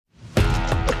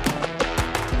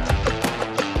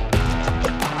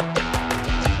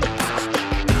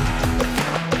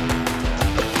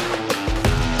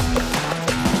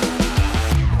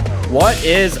What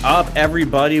is up,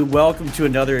 everybody? Welcome to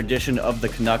another edition of the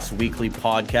Canucks Weekly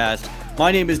Podcast.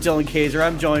 My name is Dylan Kaiser.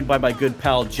 I'm joined by my good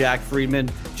pal, Jack Friedman.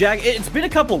 Jack, it's been a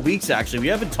couple weeks, actually. We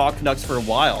haven't talked Canucks for a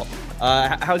while.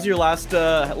 How's your last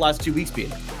 2 weeks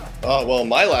been? Well,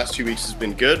 my last 2 weeks has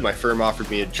been good. My firm offered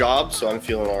me a job, so I'm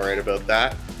feeling all right about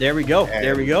that. There we go.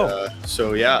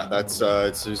 So yeah, that's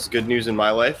it's good news in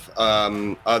my life.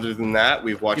 Other than that,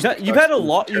 we've watched. You've had a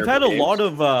lot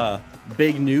of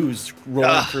big news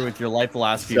rolling through with your life the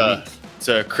last few weeks. It's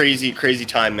a crazy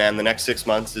time, man. The next 6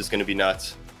 months is going to be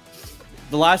nuts.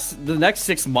 The next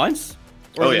 6 months,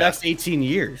 or next 18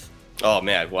 years? Oh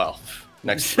man, well,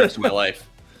 next rest of my life.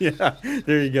 Yeah,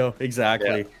 there you go.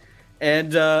 Exactly.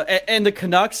 Yeah. And the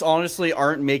Canucks honestly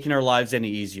aren't making our lives any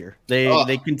easier.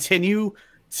 They continue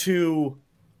to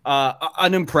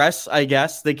unimpress, I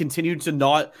guess. They continue to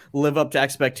not live up to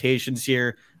expectations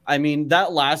here. I mean,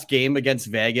 that last game against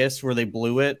Vegas where they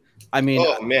blew it, I mean,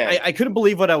 I couldn't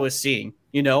believe what I was seeing.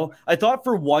 You know, I thought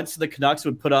for once the Canucks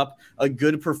would put up a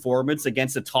good performance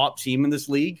against a top team in this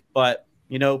league, but,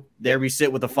 you know, there we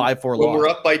sit with a 5-4 loss. When we're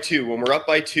up by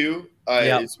two,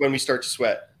 it's when we start to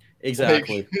sweat.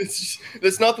 Exactly.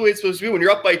 That's not the way it's supposed to be. When you're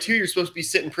up by 2, you're supposed to be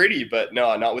sitting pretty, but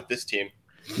no, not with this team.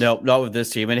 No, not with this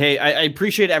team. And hey, I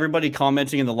appreciate everybody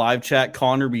commenting in the live chat.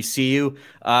 Connor, we see you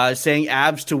saying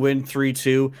Avs to win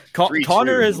 3-2.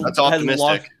 Connor has lost,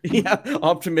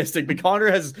 optimistic, but Connor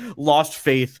has lost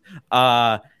faith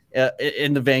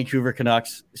in the Vancouver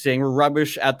Canucks, saying we're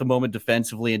rubbish at the moment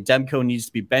defensively, and Demko needs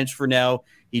to be benched for now.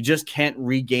 He just can't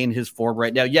regain his form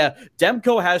right now. Yeah,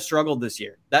 Demko has struggled this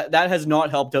year. That has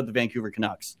not helped out the Vancouver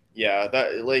Canucks. Yeah,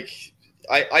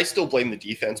 I still blame the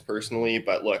defense personally,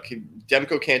 but look,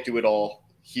 Demko can't do it all.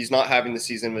 He's not having the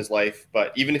season of his life,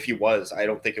 but even if he was, I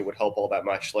don't think it would help all that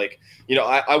much. Like, you know,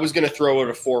 I was going to throw out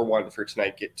a 4-1 for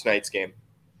tonight's game.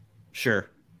 Sure.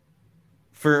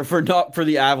 For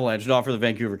the Avalanche, not for the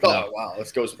Vancouver Canucks. Oh, wow.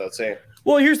 This goes without saying.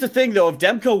 Well, here's the thing, though. If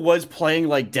Demko was playing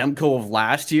like Demko of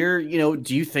last year, you know,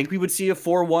 do you think we would see a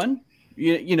 4-1?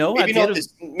 You know, maybe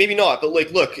not. But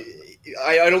like, look,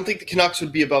 I don't think the Canucks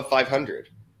would be above 500,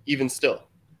 even still.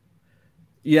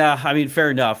 Yeah, I mean, fair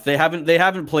enough. They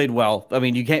haven't played well. I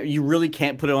mean, you really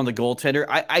can't put it on the goaltender.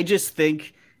 I just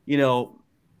think, you know,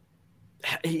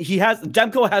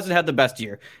 Demko hasn't had the best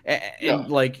year, and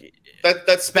like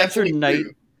that's Spencer Knight.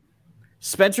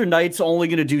 Spencer Knight's only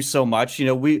going to do so much. You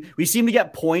know, we seem to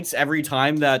get points every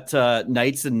time that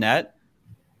Knight's in net.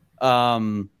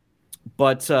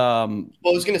 But I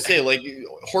was going to say, like,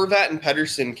 Horvat and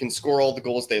Pettersson can score all the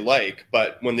goals they like,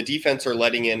 but when the defense are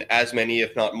letting in as many,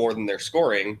 if not more than they're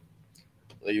scoring,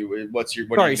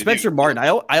 Spencer Martin.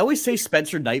 I always say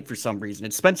Spencer Knight for some reason.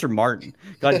 It's Spencer Martin.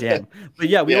 God damn. But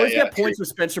yeah, we always get points with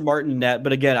Spencer Martin net.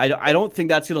 But again, I don't think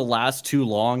that's going to last too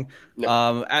long.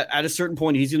 No. At a certain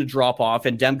point, he's going to drop off,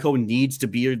 and Demko needs to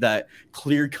be that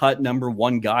clear-cut number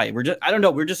one guy. We're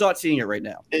just not seeing it right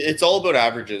now. It's all about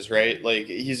averages, right? Like,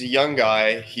 he's a young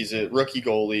guy. He's a rookie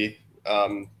goalie.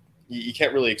 You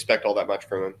can't really expect all that much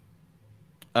from him.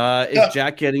 Is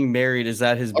Jack getting married? Is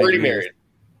that his big already news? Married?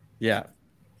 Yeah.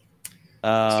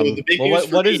 So the big news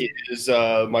for me is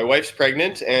my wife's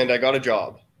pregnant and I got a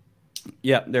job.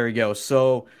 Yeah, there we go.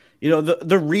 So, you know,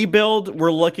 the rebuild,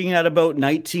 we're looking at about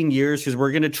 19 years because we're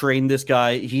going to train this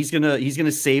guy. He's going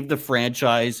to save the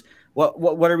franchise.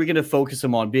 What are we going to focus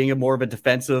him on? Being more of a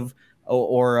defensive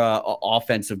or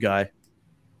offensive guy?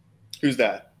 Who's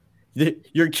that?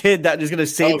 Your kid that is going to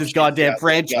save this goddamn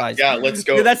franchise. Yeah, let's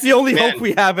go. Yeah, that's the only hope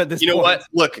we have at this point. You know what?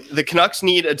 Look, the Canucks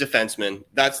need a defenseman.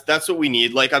 That's what we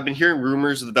need. Like, I've been hearing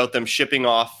rumors about them shipping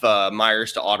off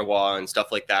Myers to Ottawa and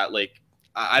stuff like that. Like,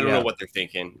 I don't know what they're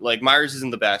thinking. Like, Myers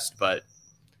isn't the best, but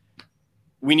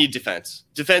we need defense.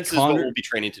 Defense is what we'll be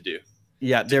training to do.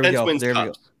 Yeah, there we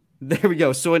go. There we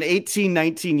go. So in 18,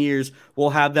 19 years, we'll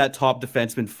have that top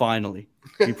defenseman finally.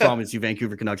 We promise you,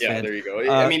 Vancouver Canucks fans. Yeah, there you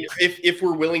go. I mean, if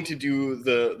we're willing to do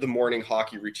the morning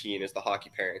hockey routine as the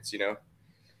hockey parents, you know?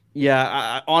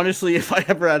 Yeah, honestly, if I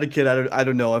ever had a kid, I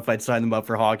don't know if I'd sign them up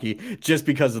for hockey just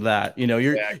because of that. You know,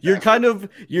 you're kind of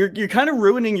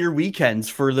ruining your weekends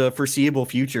for the foreseeable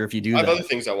future if you do that. I have other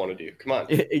things I want to do. Come on.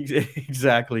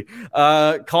 Exactly.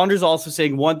 Connor's also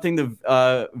saying one thing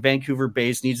the Vancouver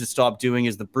base needs to stop doing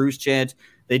is the Bruce chant.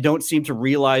 They don't seem to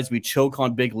realize we choke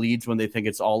on big leads when they think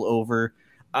it's all over.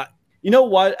 You know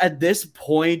what? At this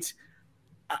point,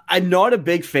 I'm not a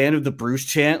big fan of the Bruce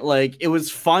chant. Like, it was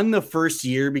fun the first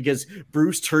year because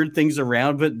Bruce turned things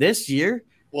around. But this year,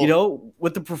 you know,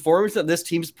 with the performance that this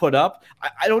team's put up,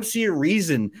 I don't see a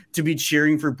reason to be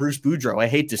cheering for Bruce Boudreau. I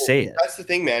hate to say it. That's the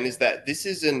thing, man, is that this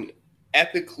is an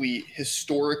epically,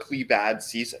 historically bad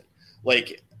season.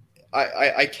 Like,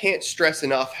 I can't stress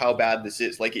enough how bad this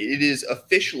is. Like, it is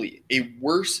officially a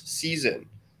worse season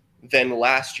than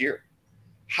last year.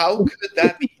 How could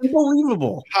that be?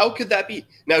 Unbelievable. How could that be?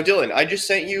 Now, Dylan, I just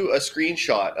sent you a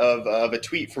screenshot of a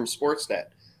tweet from Sportsnet.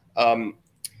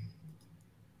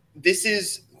 This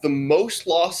is the most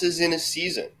losses in a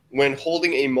season when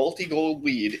holding a multi-goal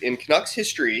lead in Canucks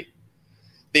history.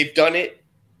 They've done it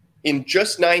in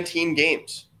just 19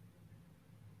 games.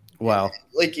 Wow.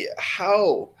 Like,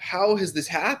 how has this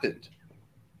happened?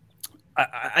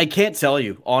 I can't tell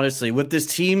you, honestly, with this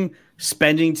team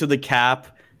spending to the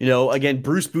cap, again,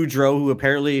 Bruce Boudreau, who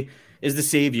apparently is the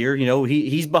savior,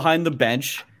 he's behind the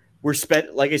bench.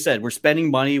 Like I said, we're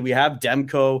spending money. We have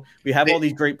Demko. We have all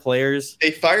these great players. They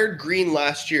fired Green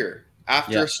last year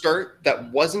after a start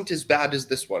that wasn't as bad as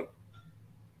this one.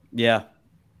 Yeah.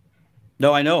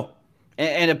 No, I know.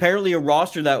 And apparently a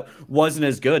roster that wasn't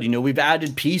as good. We've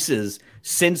added pieces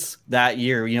since that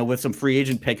year, with some free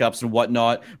agent pickups and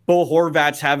whatnot. Bo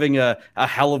Horvat's having a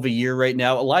hell of a year right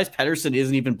now. Elias Pettersson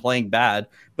isn't even playing bad.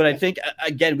 But I think,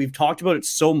 again, we've talked about it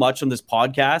so much on this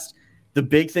podcast. The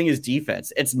big thing is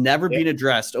defense. It's never been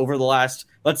addressed over the last,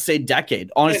 let's say, decade.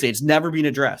 Honestly, it's never been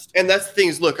addressed. And that's the thing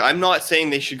is, look, I'm not saying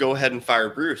they should go ahead and fire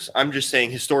Bruce. I'm just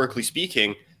saying, historically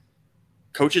speaking,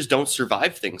 coaches don't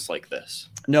survive things like this.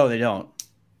 No, they don't.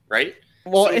 Right?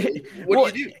 Well, so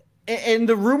what do you do? And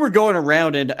the rumor going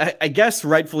around, and I guess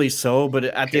rightfully so, but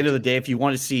at the end of the day, if you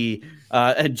want to see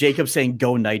Jacob saying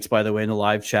 "Go Knights," by the way, in the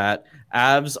live chat,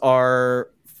 Avs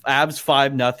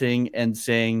 5-0 and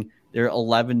saying they're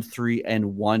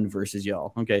 11-3-1 versus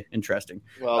y'all. Okay, interesting.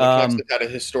 Well, the Canucks have had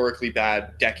a historically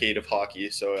bad decade of hockey,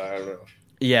 so I don't know.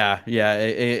 Yeah,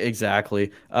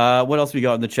 exactly. What else we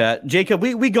got in the chat? Jacob,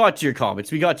 we got to your comments.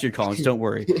 Don't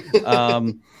worry.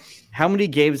 How many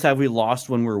games have we lost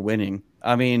when we're winning?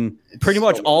 I mean, pretty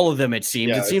much all of them, it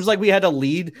seems. It seems like we had a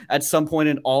lead at some point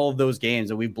in all of those games,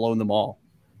 and we've blown them all.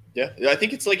 Yeah, I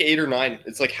think it's like 8 or 9.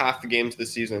 It's like half the games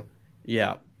this season.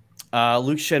 Yeah.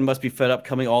 Luke Schenn must be fed up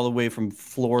coming all the way from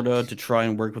Florida to try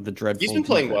and work with the dreadful. He's been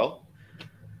playing well.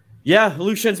 Yeah,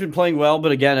 Luke Schenn's been playing well,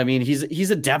 but again, I mean,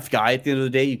 he's a depth guy at the end of the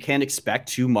day. You can't expect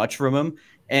too much from him.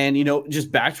 And,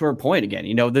 just back to our point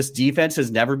again, this defense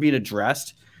has never been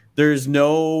addressed. There's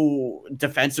no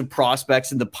defensive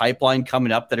prospects in the pipeline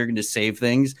coming up that are going to save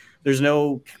things. There's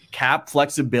no cap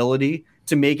flexibility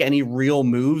to make any real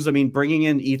moves. I mean, bringing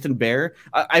in Ethan Bear,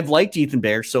 I've liked Ethan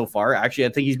Bear so far. Actually, I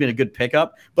think he's been a good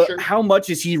pickup. But How much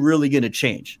is he really going to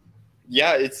change?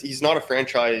 Yeah, he's not a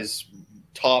franchise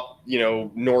top,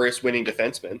 Norris winning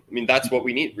defenseman. I mean, that's what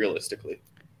we need realistically.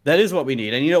 That is what we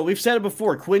need. And, we've said it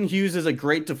before, Quinn Hughes is a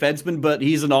great defenseman, but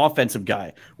he's an offensive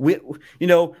guy. We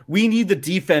need the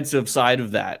defensive side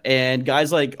of that. And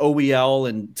guys like OEL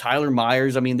and Tyler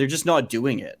Myers, I mean, they're just not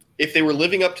doing it. If they were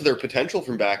living up to their potential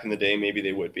from back in the day, maybe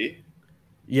they would be.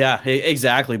 Yeah,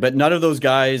 exactly. But none of those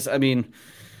guys, I mean,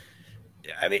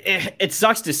 it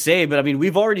sucks to say, but I mean,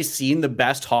 we've already seen the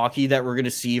best hockey that we're going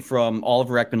to see from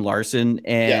Oliver Ekman-Larsson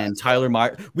and Tyler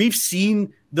Myers. We've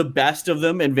seen the best of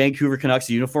them in Vancouver Canucks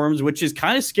uniforms, which is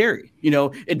kind of scary.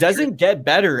 It doesn't get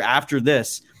better after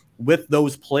this with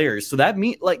those players. So that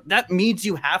means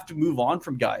you have to move on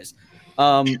from guys.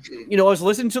 I was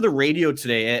listening to the radio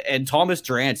today, and Thomas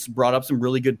Drance brought up some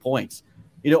really good points.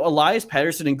 Elias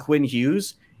Pettersson and Quinn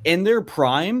Hughes in their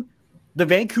prime, the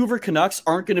Vancouver Canucks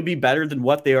aren't going to be better than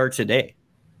what they are today.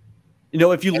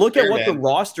 If you look at what the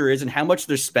roster is and how much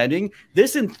they're spending,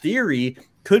 this in theory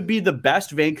could be the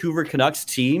best Vancouver Canucks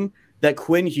team that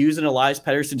Quinn Hughes and Elias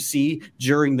Pettersson see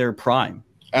during their prime.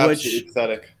 Absolutely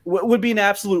pathetic. Would be an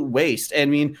absolute waste. I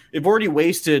mean, they've already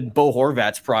wasted Bo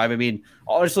Horvat's prime. I mean,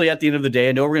 honestly, at the end of the day,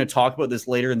 I know we're going to talk about this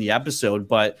later in the episode,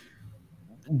 but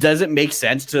does it make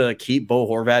sense to keep Bo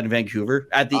Horvat in Vancouver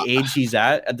at the age he's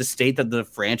at the state that the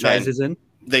franchise is in?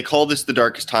 They call this the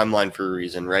darkest timeline for a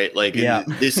reason, right? Like,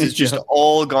 this has just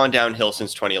all gone downhill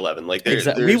since 2011. Like,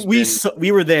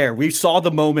 we were there. We saw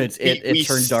the moment it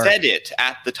turned dark. We said it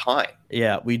at the time.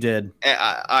 Yeah, we did.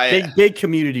 I big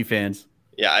community fans.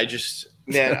 Yeah,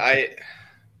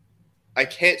 I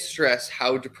can't stress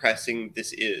how depressing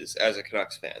this is as a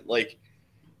Canucks fan. Like,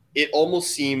 it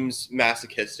almost seems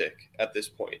masochistic at this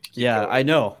point. Yeah, I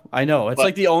know. It's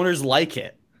like the owners like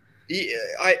it.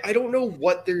 I don't know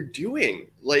what they're doing.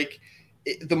 Like,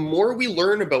 the more we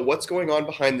learn about what's going on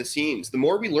behind the scenes, the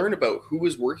more we learn about who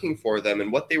was working for them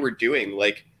and what they were doing.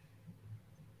 Like,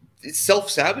 it's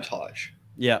self-sabotage.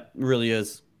 Yeah, it really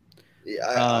is.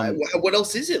 What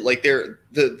else is it? Like,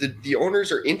 the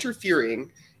owners are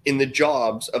interfering in the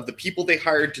jobs of the people they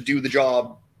hired to do the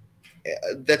job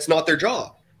that's not their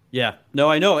job. Yeah,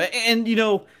 no, I know. And,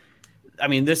 I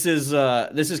mean, this is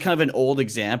kind of an old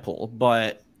example,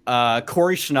 but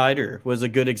Corey Schneider was a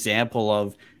good example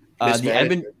of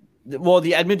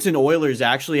the Edmonton Oilers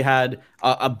actually had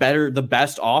the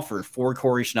best offer for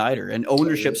Corey Schneider, and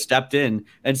ownership stepped in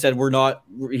and said,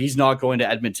 he's not going to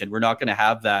Edmonton. We're not going to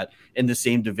have that in the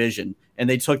same division. And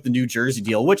they took the New Jersey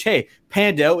deal, which, hey,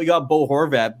 panned out. We got Bo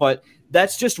Horvat, but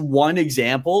that's just one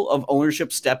example of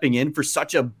ownership stepping in for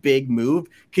such a big move.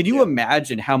 Can you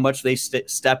imagine how much they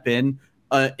step in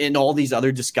all these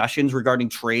other discussions regarding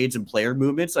trades and player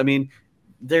movements? I mean,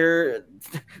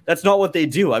 that's not what they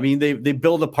do. I mean, they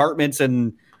build apartments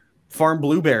and farm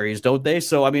blueberries, don't they?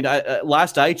 So, I mean,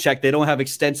 last I checked, they don't have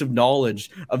extensive knowledge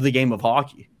of the game of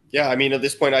hockey. Yeah, I mean, at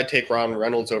this point, I'd take Ryan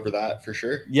Reynolds over that for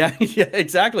sure. Yeah,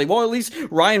 exactly. Well, at least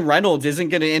Ryan Reynolds isn't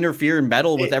going to interfere and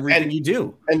meddle with everything you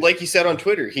do. And like he said on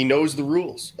Twitter, he knows the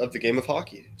rules of the game of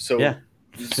hockey. So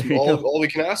it's all we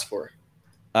can ask for.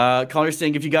 Connor's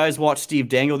saying, if you guys watched Steve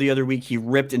Dangle the other week, he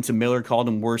ripped into Miller, called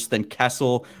him worse than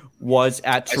Kessel was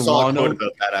at Toronto. I saw a quote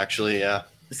about that, actually, yeah.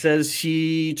 Says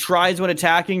he tries when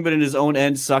attacking, but in his own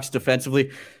end sucks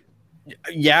defensively.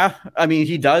 Yeah, I mean,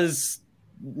 he does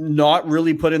not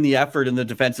really put in the effort in the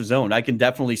defensive zone. I can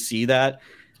definitely see that.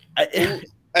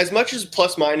 As much as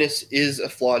plus minus is a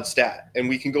flawed stat, and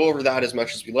we can go over that as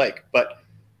much as we like, but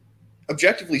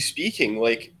objectively speaking,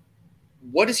 like,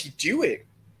 what is he doing?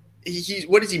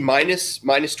 What is he,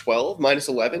 minus 12, minus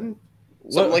 11?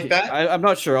 Something like that. I'm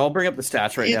not sure. I'll bring up the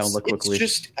stats now and look quickly. It's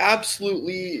just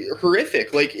absolutely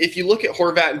horrific. Like, if you look at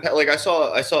Horvat and like I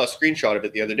saw a screenshot of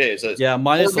it the other day. It says,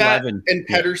 minus Horvat 11 and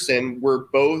Pettersson were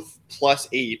both plus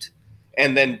 8,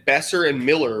 and then Besser and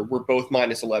Miller were both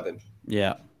minus 11.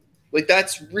 Yeah, like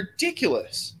that's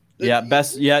ridiculous. Yeah,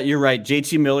 you're right.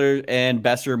 JT Miller and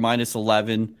Besser minus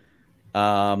 11.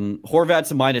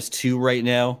 Horvat's a minus 2 right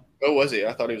now. Oh, was he?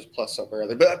 I thought he was plus something or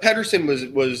other. But Pettersson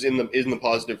was in the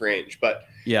positive range. But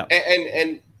yeah,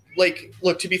 and like,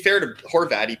 look, to be fair to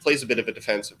Horvat, he plays a bit of a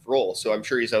defensive role, so I'm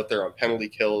sure he's out there on penalty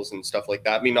kills and stuff like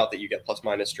that. I mean, not that you get plus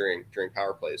minus during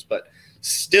power plays, but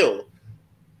still,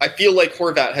 I feel like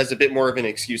Horvat has a bit more of an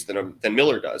excuse than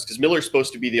Miller does, because Miller's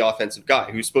supposed to be the offensive guy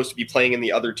who's supposed to be playing in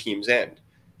the other team's end,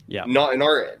 not in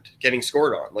our end, getting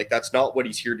scored on. Like, that's not what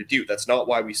he's here to do. That's not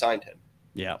why we signed him.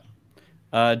 Yeah.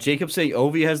 Jacob saying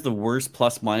Ovi has the worst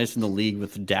plus minus in the league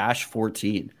with dash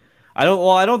 14. I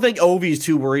don't think Ovi's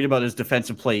too worried about his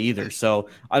defensive play either. So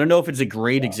I don't know if it's a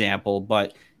great example,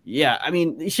 but yeah, I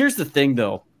mean, here's the thing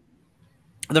though.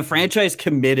 The franchise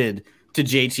committed to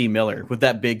JT Miller with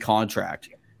that big contract.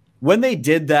 When they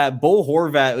did that, Bo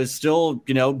Horvat was still,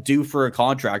 due for a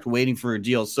contract, waiting for a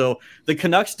deal. So the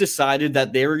Canucks decided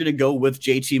that they were going to go with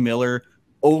JT Miller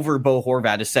over Bo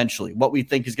Horvat, essentially, what we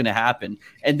think is going to happen.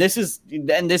 And this is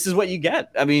what you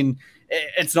get. I mean,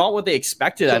 it's not what they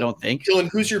expected, I don't think. Dylan,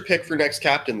 who's your pick for next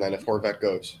captain then if Horvat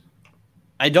goes?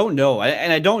 I don't know.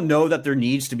 I don't know that there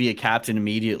needs to be a captain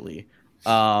immediately.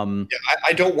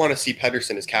 I don't want to see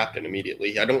Pettersson as captain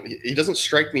immediately. He doesn't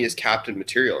strike me as captain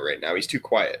material right now. He's too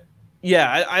quiet.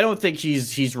 Yeah, I don't think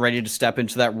he's ready to step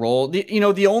into that role.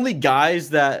 The only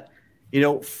guys that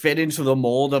fit into the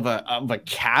mold of a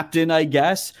captain, I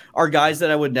guess, are guys that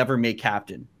I would never make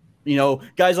captain.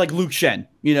 Guys like Luke Shen,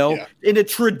 in a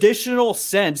traditional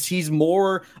sense, he's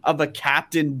more of a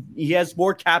captain. He has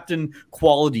more captain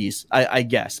qualities, I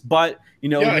guess. But, I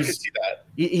can see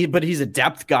that. But he's a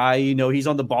depth guy. He's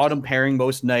on the bottom pairing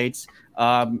most nights.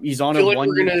 He's on we're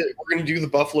gonna do the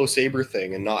Buffalo Sabre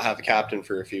thing and not have a captain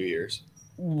for a few years.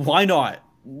 Why not?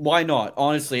 Why not?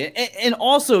 Honestly, and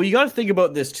also you got to think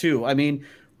about this too. I mean,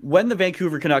 when the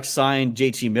Vancouver Canucks signed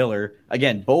JT Miller,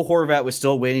 again, Bo Horvat was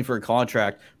still waiting for a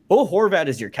contract. Bo Horvat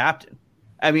is your captain.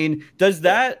 I mean, does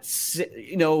that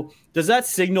signal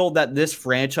that this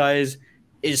franchise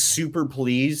is super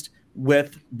pleased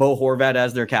with Bo Horvat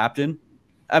as their captain?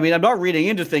 I mean, I'm not reading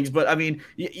into things, but I mean,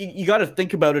 you got to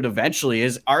think about it eventually.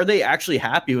 Are they actually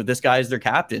happy with this guy as their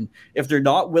captain? If they're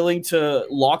not willing to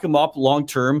lock him up long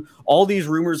term, all these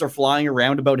rumors are flying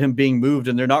around about him being moved,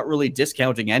 and they're not really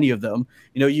discounting any of them.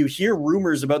 You hear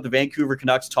rumors about the Vancouver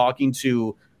Canucks talking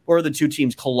to, or the two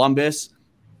teams, Columbus.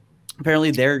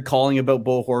 Apparently, they're calling about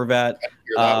Bo Horvat.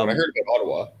 I heard about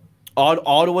Ottawa.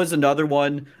 Ottawa's another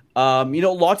one.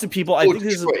 Lots of people. I think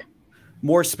this is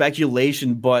more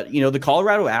speculation, but the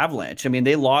Colorado Avalanche. I mean,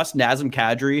 they lost Nazem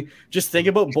Kadri. Just think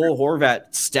about Bo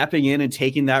Horvat stepping in and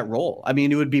taking that role. I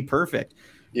mean, it would be perfect.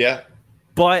 Yeah.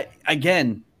 But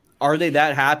again, are they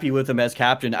that happy with him as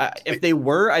captain? If they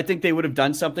were, I think they would have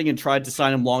done something and tried to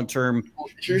sign him long term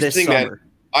this summer. Man.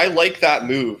 I like that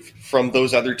move from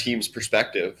those other teams'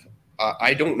 perspective.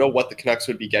 I don't know what the Canucks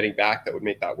would be getting back that would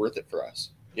make that worth it for us.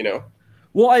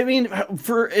 Well, I mean,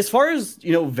 for as far as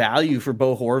value for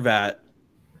Bo Horvat,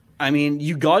 I mean,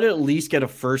 you got to at least get a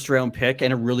first round pick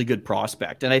and a really good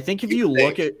prospect. And I think if you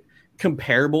look at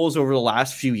comparables over the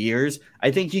last few years,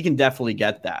 I think you can definitely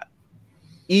get that.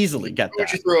 Easily get that. Who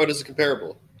would you throw out as a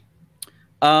comparable?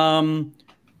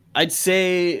 I'd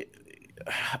say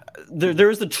there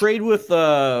was the trade with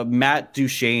Matt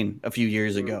Duchene a few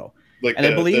years ago.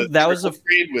 I believe that was a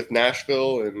trade with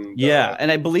Nashville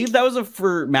and I believe that was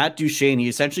for Matt Duchene. He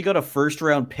essentially got a first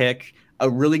round pick, a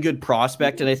really good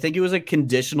prospect, and I think it was a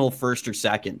conditional first or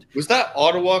second. Was that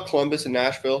Ottawa, Columbus, and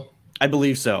Nashville? I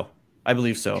believe so.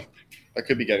 I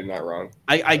could be getting that wrong.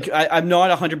 I'm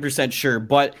not 100% sure,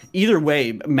 but either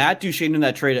way, Matt Duchene in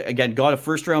that trade, again, got a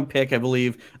first-round pick, I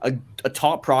believe, a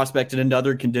top prospect, and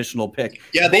another conditional pick.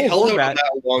 Yeah, they held out on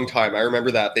that a long time. I remember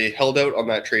that. They held out on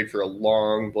that trade for a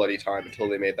long, bloody time until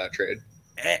they made that trade.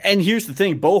 And here's the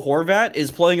thing. Bo Horvat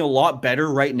is playing a lot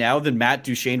better right now than Matt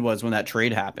Duchene was when that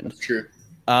trade happened. That's true.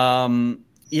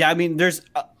 Yeah, I mean,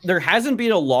 there hasn't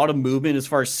been a lot of movement as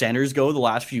far as centers go the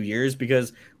last few years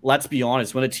because let's be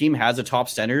honest, when a team has a top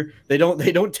center, they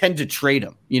don't tend to trade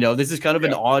him. This is kind of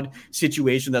an odd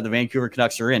situation that the Vancouver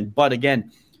Canucks are in. But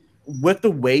again, with the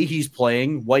way he's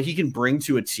playing, what he can bring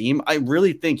to a team, I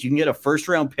really think you can get a first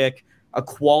round pick, a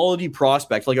quality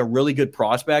prospect, like a really good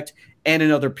prospect, and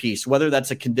another piece, whether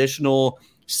that's a conditional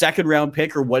second round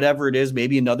pick or whatever it is,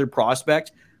 maybe another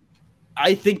prospect.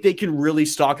 I think they can really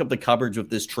stock up the cupboards with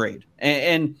this trade.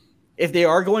 And if they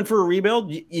are going for a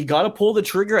rebuild, you got to pull the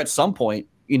trigger at some point.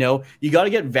 You got to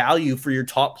get value for your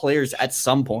top players at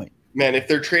some point. Man, if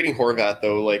they're trading Horvat,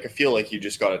 though, I feel like you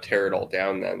just got to tear it all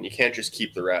down then. You can't just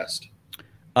keep the rest.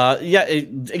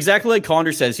 Exactly like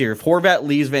Connor says here. If Horvat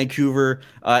leaves Vancouver,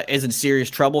 is in serious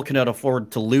trouble, cannot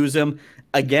afford to lose him.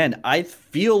 Again, I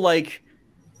feel like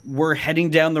we're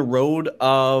heading down the road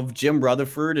of Jim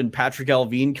Rutherford and Patrick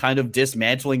Allvin kind of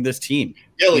dismantling this team.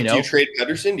 Yeah, do you trade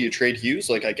Pettersson? Do you trade Hughes?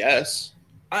 I guess.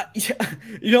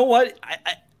 You know what?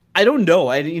 I don't know.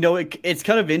 It's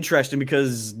kind of interesting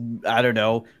because, I don't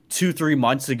know, 2-3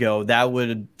 months ago, that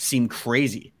would seem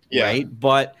crazy, right?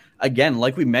 But again,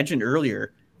 like we mentioned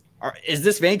earlier, is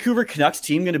this Vancouver Canucks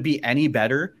team going to be any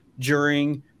better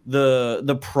during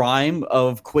the prime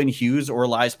of Quinn Hughes or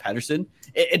Elias Pettersson?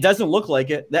 It doesn't look like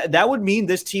it. That would mean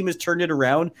this team has turned it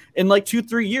around in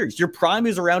 2-3 years. Your prime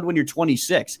is around when you're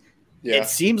 26. Yeah. It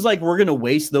seems like we're going to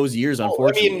waste those years,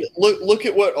 unfortunately. I mean, look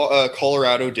at what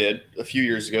Colorado did a few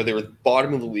years ago. They were the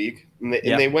bottom of the league, and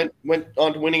they went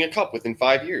on to winning a cup within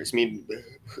 5 years. I mean,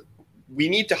 we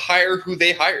need to hire who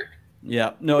they hired.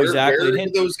 Yeah, no, exactly. Where are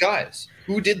those guys?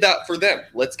 Who did that for them?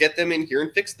 Let's get them in here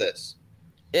and fix this.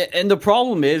 And the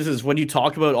problem is when you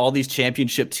talk about all these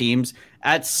championship teams,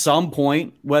 at some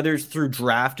point, whether it's through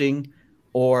drafting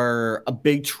or a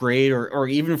big trade or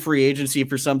even free agency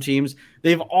for some teams,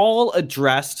 they've all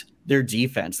addressed their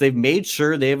defense. They've made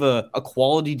sure they have a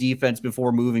quality defense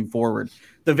before moving forward.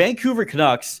 The Vancouver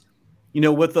Canucks,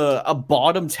 with a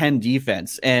bottom 10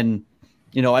 defense, and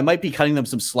I might be cutting them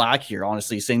some slack here,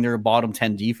 honestly, saying they're a bottom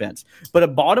 10 defense, but a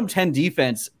bottom 10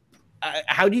 defense,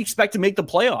 how do you expect to make the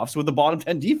playoffs with the bottom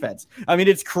 10 defense? I mean,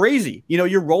 it's crazy.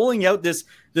 You're rolling out this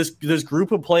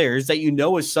group of players that is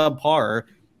subpar,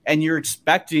 and you're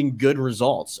expecting good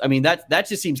results. I mean, that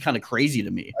just seems kind of crazy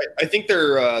to me. I think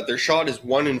their shot is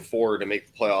 1-4 to make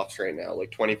the playoffs right now,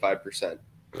 25%.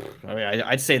 I mean,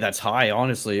 I'd say that's high,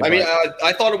 honestly. I mean,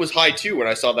 I thought it was high too when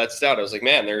I saw that stat. I was like,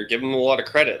 man, they're giving them a lot of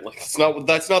credit.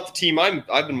 That's not the team I've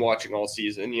been watching all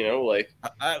season.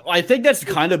 I think that's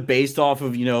kind of based off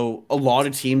of a lot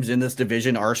of teams in this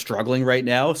division are struggling right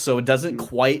now, so it doesn't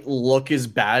quite look as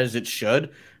bad as it should.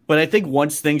 But I think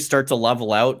once things start to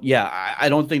level out, I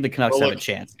don't think the Canucks have a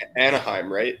chance.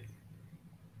 Anaheim, right?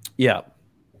 Yeah.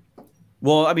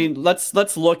 Well, I mean, let's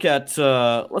look at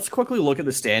let's quickly look at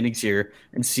the standings here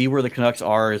and see where the Canucks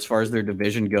are as far as their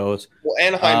division goes. Well,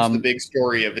 Anaheim's the big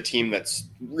story of a team that's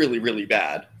really, really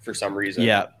bad for some reason.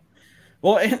 Yeah.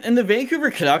 Well, and the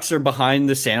Vancouver Canucks are behind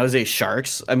the San Jose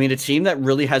Sharks. I mean, a team that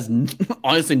really has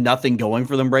honestly nothing going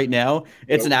for them right now.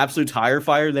 It's an absolute tire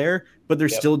fire there, but they're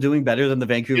still doing better than the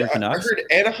Vancouver Canucks. I heard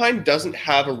Anaheim doesn't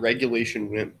have a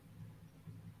regulation win.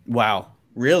 Wow,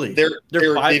 really? They're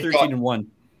 5-13-1.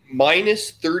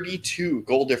 Minus 32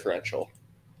 goal differential.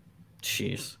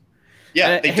 Jeez.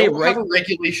 Yeah, they don't have a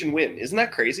regulation win. Isn't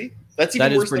that crazy? That's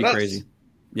even worse than us. That is pretty crazy.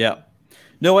 Yeah.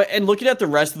 No, and looking at the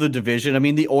rest of the division, I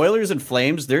mean, the Oilers and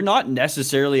Flames, they're not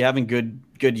necessarily having good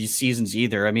seasons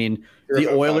either. I mean, the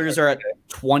Oilers are at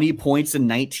 20 points in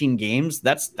 19 games.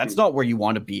 That's not where you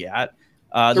want to be at.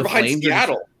 They're behind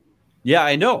Seattle. Yeah,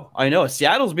 I know.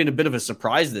 Seattle's been a bit of a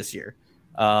surprise this year.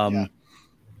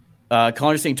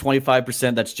 Connor's saying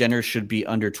 25%. That's generous. Should be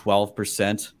under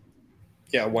 12%.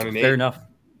 Yeah, 1 in 8. Fair enough.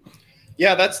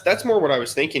 Yeah, that's more what I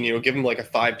was thinking. Give them like a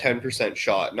 5-10%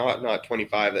 shot, not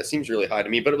 25. That seems really high to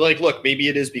me. But like, look, maybe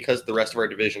it is because the rest of our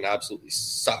division absolutely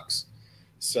sucks.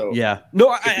 So yeah,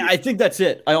 no, I think that's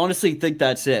it. I honestly think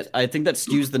that's it. I think that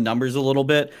skews the numbers a little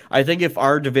bit. I think if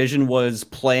our division was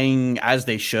playing as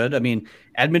they should, I mean,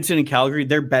 Edmonton and Calgary,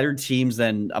 they're better teams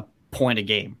than a point a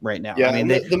game right now. Yeah, I mean,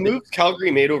 the moves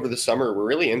Calgary made over the summer were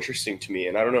really interesting to me,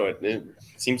 and I don't know, it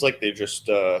seems like they're just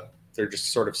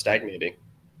sort of stagnating.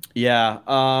 Yeah,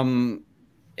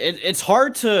 it's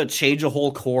hard to change a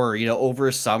whole core, over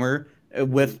a summer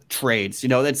with trades.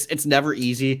 It's never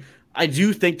easy. I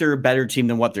do think they're a better team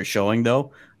than what they're showing,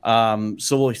 though.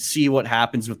 So we'll see what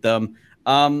happens with them.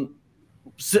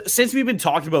 Since we've been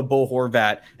talking about Bo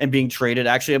Horvat and being traded,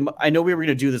 actually, I know we were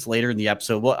going to do this later in the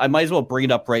episode. Well, I might as well bring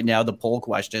it up right now, the poll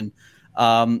question,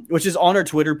 which is on our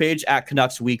Twitter page at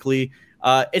Canucks Weekly.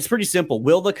 It's pretty simple.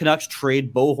 Will the Canucks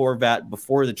trade Bo Horvat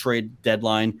before the trade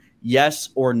deadline? Yes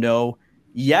or no?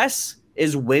 Yes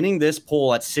is winning this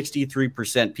poll at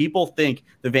 63%. People think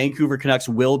the Vancouver Canucks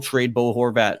will trade Bo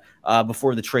Horvat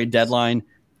before the trade deadline.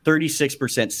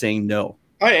 36% saying no.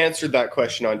 I answered that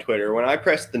question on Twitter when I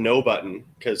pressed the no button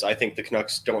because I think the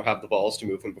Canucks don't have the balls to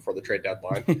move him before the trade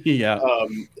deadline. Yeah.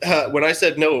 When I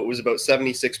said no, it was about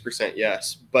 76%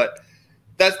 yes. But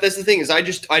that's the thing is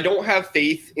I don't have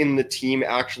faith in the team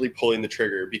actually pulling the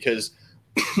trigger because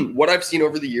what I've seen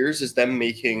over the years is them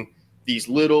making these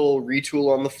little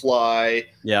retool on the fly,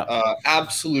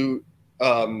 absolute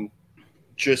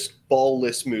just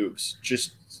ballless moves,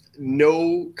 just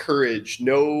no courage,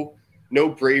 no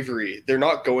bravery. They're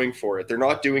not going for it. They're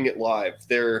not doing it live.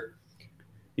 They're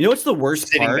what's the worst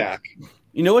sitting part? Back.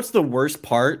 What's the worst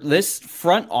part? This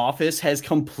front office has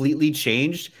completely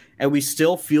changed, and we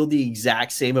still feel the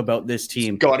exact same about this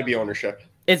team. It's got to be ownership.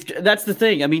 That's the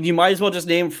thing. I mean, you might as well just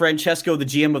name Francesco the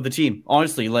GM of the team.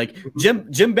 Honestly, like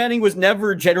Jim Benning was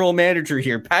never general manager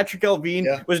here. Patrick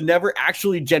Allvin was never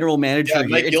actually general manager here.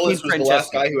 Mike Gillis was the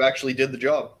last guy who actually did the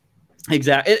job.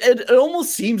 Exactly. It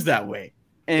almost seems that way.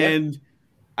 And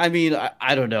I mean,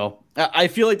 I don't know. I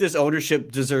feel like this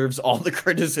ownership deserves all the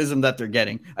criticism that they're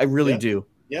getting. I really do.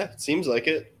 Yeah, it seems like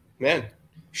it. Man,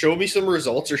 show me some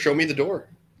results or show me the door.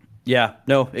 Yeah,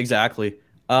 no, exactly.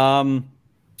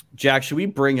 Jack, should we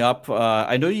bring up?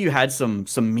 I know you had some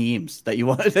memes that you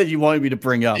wanted me to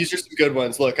bring up. These are some good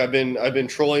ones. Look, I've been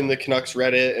trolling the Canucks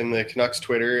Reddit and the Canucks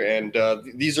Twitter, and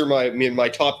these are my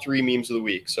top 3 memes of the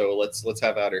week. So let's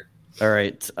have at her. All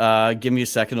right, give me a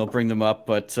second. I'll bring them up.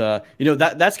 But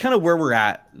that's kind of where we're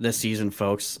at this season,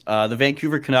 folks. The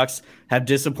Vancouver Canucks have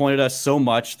disappointed us so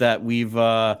much that we've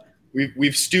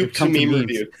stooped to meme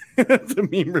review. The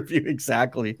meme review,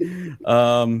 exactly.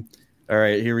 All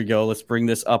right, here we go. Let's bring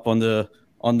this up on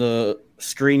the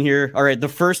screen here. All right, the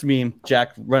first meme.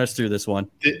 Jack, run us through this one.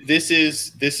 This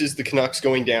is the Canucks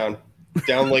going down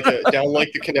like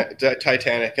the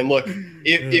Titanic. And look,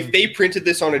 if they printed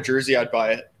this on a jersey, I'd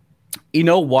buy it. You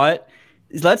know what?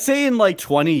 Let's say in like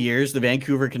 20 years, the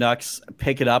Vancouver Canucks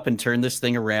pick it up and turn this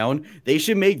thing around. They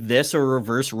should make this a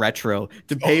reverse retro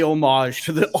to pay homage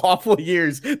to the awful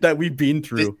years that we've been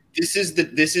through. This is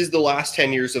the last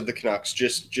 10 years of the Canucks,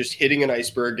 just hitting an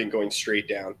iceberg and going straight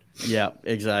down. Yeah,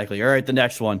 exactly. All right, the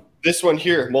next one. This one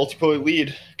here, multiple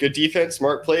lead, good defense,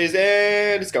 smart plays,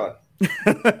 and it's gone.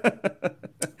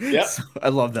 Yeah, I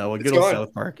love that one. Good old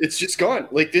South Park. It's just gone.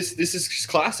 Like this is just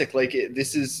classic. Like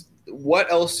this is.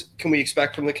 What else can we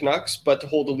expect from the Canucks but to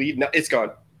hold the lead? No, it's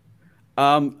gone.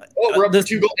 We're up to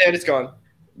 2 goals and it's gone.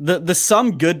 The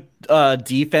some good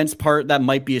defense part, that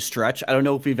might be a stretch. I don't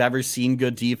know if we've ever seen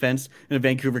good defense in a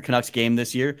Vancouver Canucks game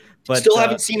this year. But still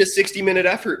haven't seen a 60-minute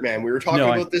effort, man. We were talking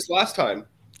about this last time.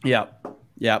 Yeah.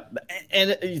 Yeah.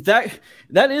 And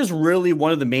that is really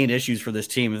one of the main issues for this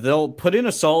team. They'll put in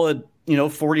a solid,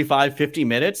 45, 50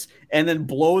 minutes and then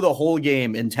blow the whole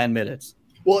game in 10 minutes.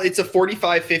 Well, it's a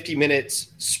 45, 50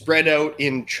 minutes spread out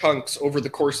in chunks over the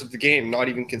course of the game, not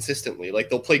even consistently.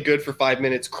 Like they'll play good for 5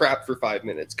 minutes, crap for 5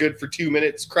 minutes, good for 2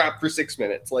 minutes, crap for 6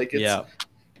 minutes. Like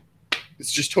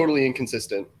it's just totally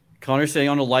inconsistent. Connor saying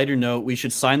on a lighter note, we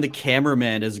should sign the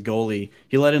cameraman as goalie.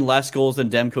 He let in less goals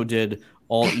than Demko did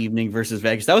all evening versus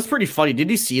Vegas. That was pretty funny. Did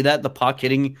you see that? The puck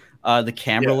hitting the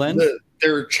camera lens?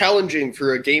 They're challenging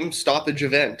for a game stoppage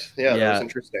event. Yeah, that was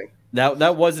interesting.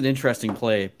 That was an interesting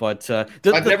play, but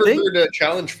I've never heard a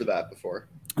challenge for that before.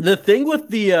 The thing with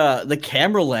the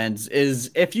camera lens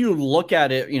is if you look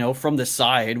at it, from the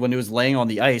side when it was laying on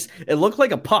the ice, it looked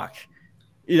like a puck.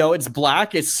 It's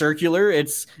black, it's circular,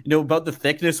 it's about the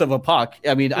thickness of a puck.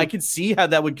 I mean, I could see how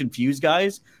that would confuse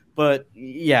guys, but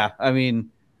yeah, I mean,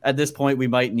 at this point, we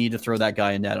might need to throw that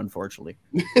guy in net, unfortunately.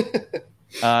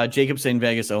 Jacob saying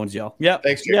Vegas owns y'all. Yeah.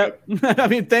 Thanks, Jacob. Yeah. I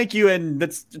mean, thank you. And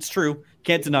it's true.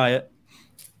 Can't deny it.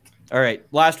 All right.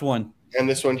 Last one. And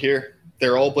this one here.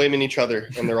 They're all blaming each other,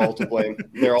 and they're all to blame.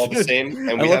 They're all the same,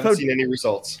 and we haven't seen any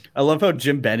results. I love how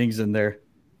Jim Benning's in there.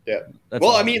 Yeah. That's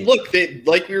awesome. I mean, look,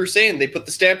 like we were saying, they put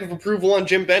the stamp of approval on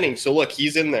Jim Benning. So, look,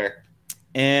 he's in there.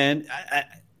 And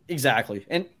exactly.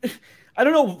 And I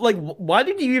don't know, like, why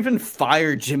did you even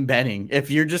fire Jim Benning if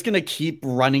you're just going to keep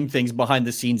running things behind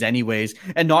the scenes anyways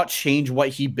and not change what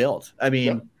he built? I mean,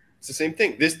 yeah, it's the same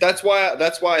thing. That's why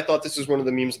I thought this was one of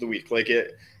the memes of the week. Like,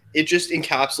 it just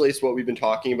encapsulates what we've been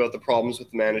talking about, the problems with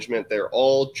the management. They're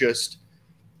all just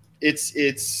I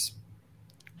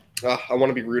want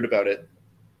to be rude about it.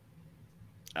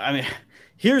 I mean,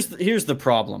 here's the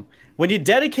problem. When you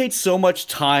dedicate so much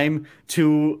time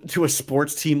to a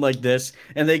sports team like this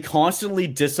and they constantly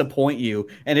disappoint you,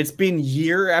 and it's been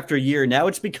year after year, now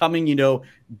it's becoming,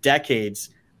 decades.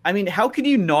 I mean, how can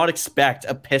you not expect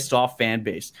a pissed off fan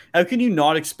base? How can you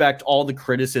not expect all the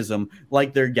criticism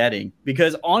like they're getting?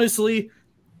 Because honestly,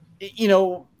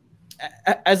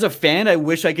 as a fan, I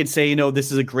wish I could say,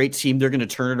 this is a great team. They're going to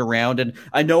turn it around. And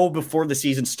I know before the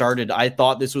season started, I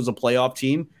thought this was a playoff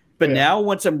team. But now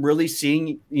once I'm really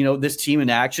seeing, this team in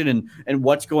action and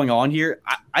what's going on here,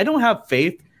 I don't have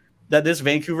faith that this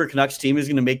Vancouver Canucks team is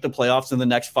going to make the playoffs in the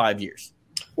next 5 years.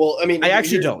 Well, I mean, I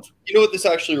actually don't. You know what this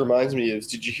actually reminds me of?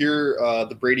 Did you hear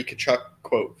the Brady Tkachuk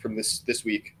quote from this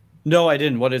week? No, I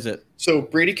didn't. What is it? So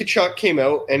Brady Tkachuk came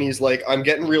out and he's like, I'm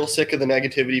getting real sick of the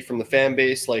negativity from the fan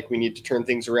base. Like, we need to turn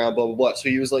things around, blah, blah, blah. So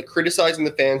he was like criticizing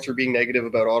the fans for being negative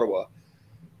about Ottawa.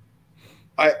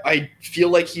 I feel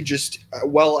like he just,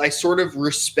 while I sort of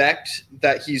respect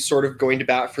that he's sort of going to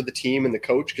bat for the team and the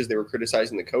coach because they were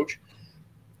criticizing the coach,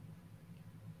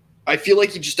 I feel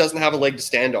like he just doesn't have a leg to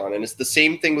stand on. And it's the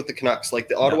same thing with the Canucks. Like,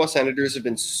 the Ottawa Senators have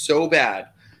been so bad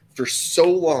for so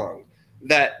long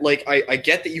that, like, I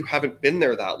get that you haven't been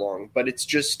there that long, but it's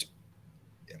just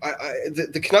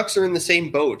the Canucks are in the same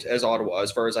boat as Ottawa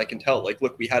as far as I can tell. Like,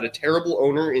 look, we had a terrible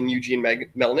owner in Eugene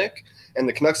Melnyk, and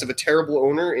the Canucks have a terrible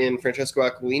owner in Francesco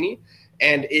Aquilini,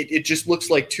 and it just looks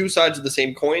like two sides of the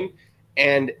same coin.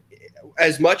 And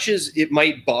as much as it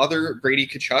might bother Brady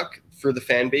Tkachuk for the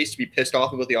fan base to be pissed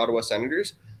off about the Ottawa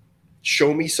Senators,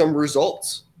 show me some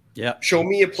results. Yeah. Show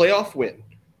me a playoff win.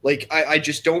 Like, I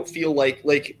just don't feel like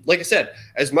I said,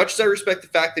 as much as I respect the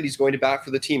fact that he's going to bat for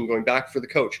the team, going back for the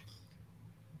coach,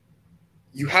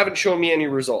 you haven't shown me any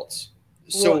results.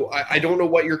 So I don't know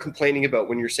what you're complaining about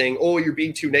when you're saying, oh, you're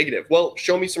being too negative. Well,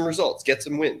 show me some results, get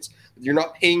some wins. You're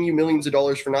not paying you millions of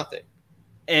dollars for nothing.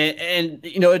 And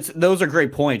those are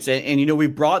great points. And we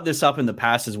brought this up in the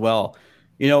past as well.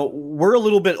 We're a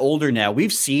little bit older now.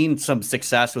 We've seen some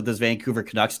success with this Vancouver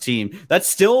Canucks team. That's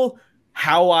still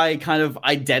how I kind of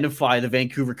identify the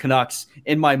Vancouver Canucks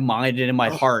in my mind and in my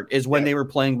heart is when they were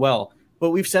playing well.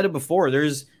 But we've said it before.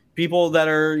 There's people that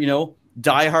are,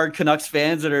 diehard Canucks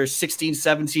fans that are 16,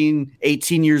 17,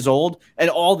 18 years old, and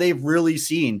all they've really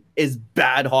seen is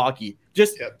bad hockey.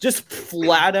 Just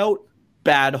flat out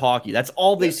bad hockey. That's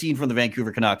all they've seen from the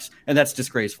Vancouver Canucks, and that's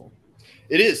disgraceful.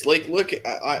 It is. Like, look,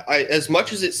 I as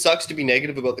much as it sucks to be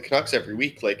negative about the Canucks every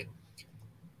week, like,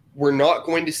 we're not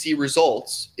going to see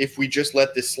results if we just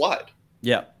let this slide.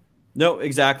 Yeah. No,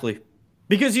 exactly.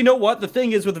 Because you know what? The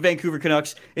thing is with the Vancouver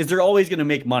Canucks is they're always going to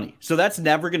make money. So that's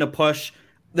never going to push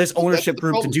this ownership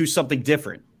group to do something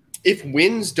different. If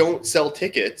wins don't sell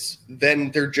tickets,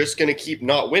 then they're just going to keep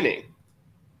not winning.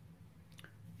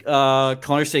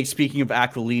 Connor saying, speaking of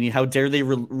Aquilini, how dare they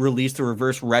release the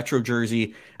reverse retro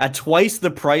jersey at twice the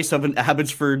price of an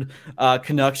Abbotsford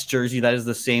Canucks jersey? That is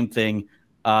the same thing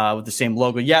with the same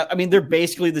logo. Yeah, I mean, they're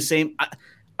basically the same.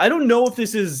 I don't know if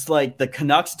this is like the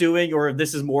Canucks doing or if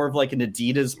this is more of like an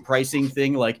Adidas pricing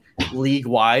thing, like league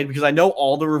wide, because I know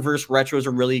all the reverse retros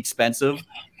are really expensive.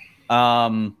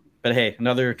 But hey,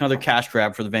 another cash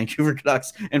grab for the Vancouver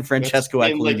Canucks and Francesco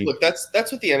Aquilini. Look,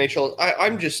 that's what the NHL.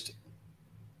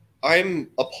 I'm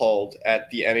appalled at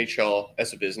the NHL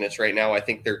as a business right now. I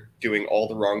think they're doing all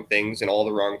the wrong things in all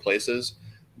the wrong places,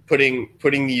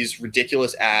 putting these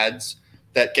ridiculous ads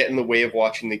that get in the way of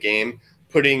watching the game,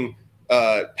 putting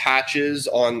patches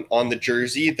on the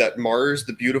jersey that mars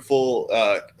the beautiful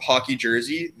hockey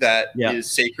jersey that is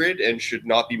sacred and should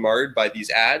not be marred by these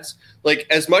ads. Like,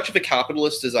 as much of a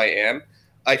capitalist as I am,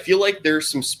 I feel like there's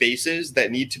some spaces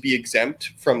that need to be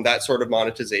exempt from that sort of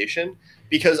monetization,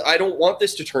 because I don't want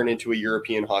this to turn into a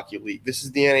European hockey league. This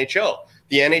is the NHL.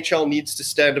 The NHL needs to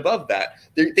stand above that.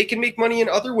 They can make money in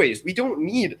other ways. We don't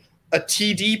need a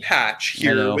TD patch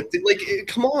here.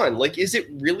 Come on. Like, is it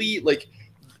really like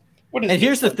What is and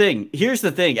here's the thing.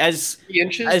 As 3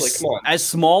 inches, as, like, come on. as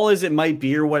small as it might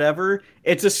be or whatever,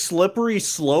 it's a slippery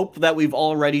slope that we've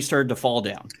already started to fall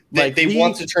down. They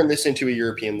want to turn this into a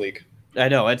European league. I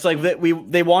know. It's like that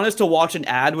they want us to watch an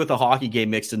ad with a hockey game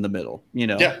mixed in the middle, you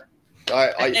know? Yeah.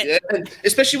 And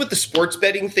especially with the sports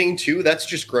betting thing too, that's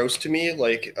just gross to me.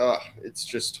 Like, it's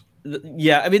just.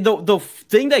 Yeah, I mean the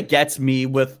thing that gets me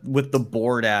with the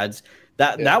board ads,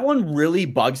 that one really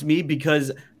bugs me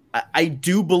because I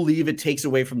do believe it takes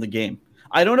away from the game.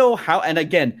 I don't know how, and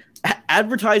again,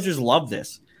 advertisers love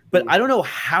this, but I don't know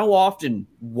how often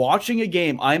watching a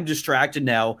game I'm distracted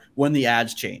now when the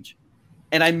ads change.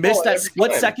 And I missed that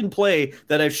split-second play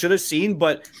that I should have seen,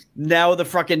 but now the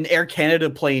fucking Air Canada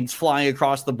plane's flying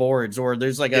across the boards, or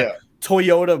there's like a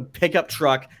Toyota pickup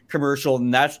truck commercial,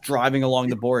 and that's driving along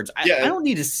the boards. I don't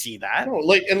need to see that. No,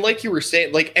 like you were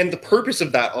saying, and the purpose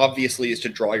of that obviously is to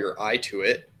draw your eye to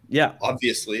it. Yeah,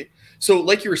 obviously. So,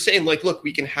 like you were saying, look,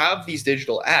 we can have these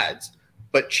digital ads,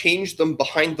 but change them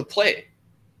behind the play.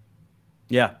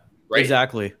 Yeah, right?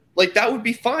 Exactly. Like, that would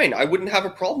be fine. I wouldn't have a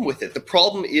problem with it. The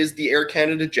problem is the Air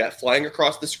Canada jet flying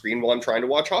across the screen while I'm trying to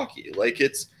watch hockey. Like,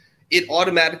 it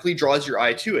automatically draws your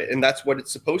eye to it, and that's what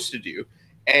it's supposed to do.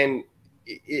 And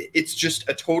it's just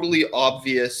a totally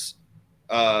obvious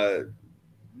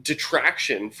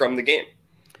detraction from the game.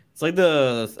 It's like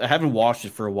I haven't watched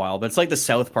it for a while, but it's like the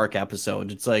South Park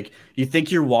episode. It's like you think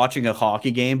you're watching a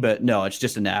hockey game, but no, it's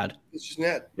just an ad. It's just an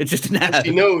ad. It's just an ad.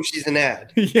 She knows she's an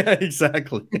ad. Yeah,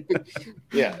 exactly.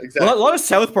 Yeah, exactly. A lot of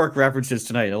South Park references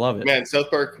tonight. I love it. Man, South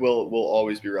Park will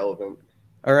always be relevant.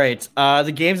 All right.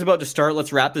 The game's about to start.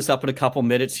 Let's wrap this up in a couple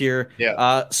minutes here.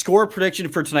 Yeah. Score prediction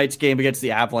for tonight's game against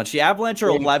the Avalanche. The Avalanche are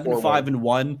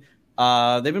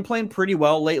 11-5-1. They've been playing pretty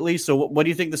well lately. So what do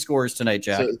you think the score is tonight,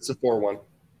 Jack? So it's a 4-1.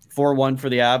 4-1 for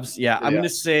the Avs. Yeah, I'm gonna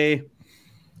say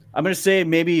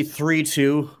maybe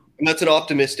 3-2. And that's an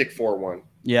optimistic 4-1.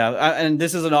 Yeah, and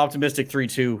this is an optimistic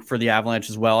 3-2 for the Avalanche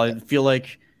as well. I feel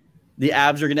like the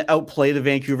Avs are going to outplay the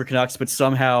Vancouver Canucks, but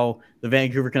somehow the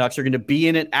Vancouver Canucks are going to be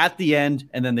in it at the end,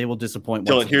 and then they will disappoint.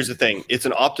 Dylan, here's the thing. It's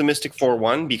an optimistic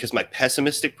 4-1 because my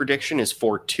pessimistic prediction is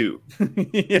 4-2.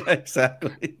 Yeah,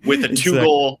 exactly. With a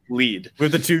 2-goal lead.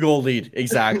 With a 2-goal lead,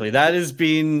 exactly. That has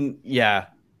been,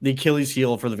 the Achilles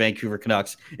heel for the Vancouver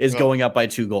Canucks is going up by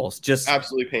 2 goals. Just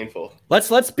absolutely painful.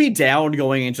 Let's be down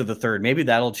going into the third. Maybe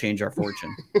that'll change our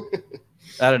fortune.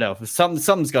 I don't know.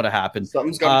 Something's got to happen.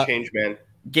 Something's got to change, man.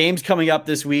 Games coming up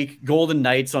this week: Golden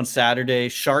Knights on Saturday,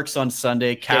 Sharks on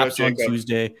Sunday, Caps on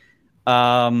Tuesday.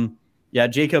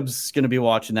 Jacob's going to be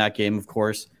watching that game, of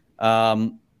course. I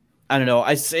don't know.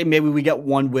 I say maybe we get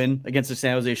one win against the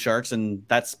San Jose Sharks, and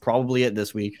that's probably it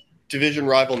this week. Division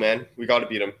rival, man. We got to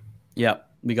beat them. Yeah.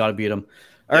 We got to beat them.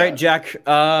 All right, Jack.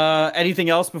 Anything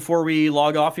else before we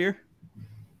log off here?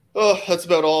 Oh, that's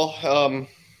about all.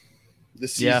 The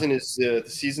season is the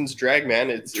season's drag,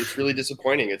 man. It's really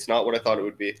disappointing. It's not what I thought it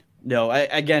would be. No,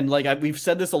 we've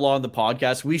said this a lot on the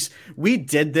podcast. We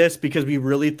did this because we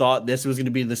really thought this was going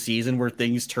to be the season where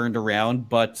things turned around,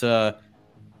 but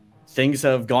things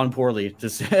have gone poorly. To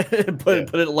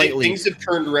put it lightly, things have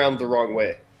turned around the wrong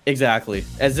way. Exactly.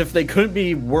 As if they couldn't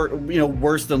be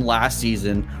worse than last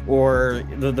season or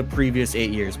the previous 8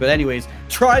 years. But anyways,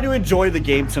 try to enjoy the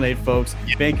game tonight, folks.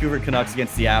 Vancouver Canucks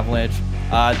against the Avalanche.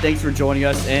 Thanks for joining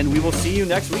us, and we will see you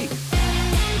next week.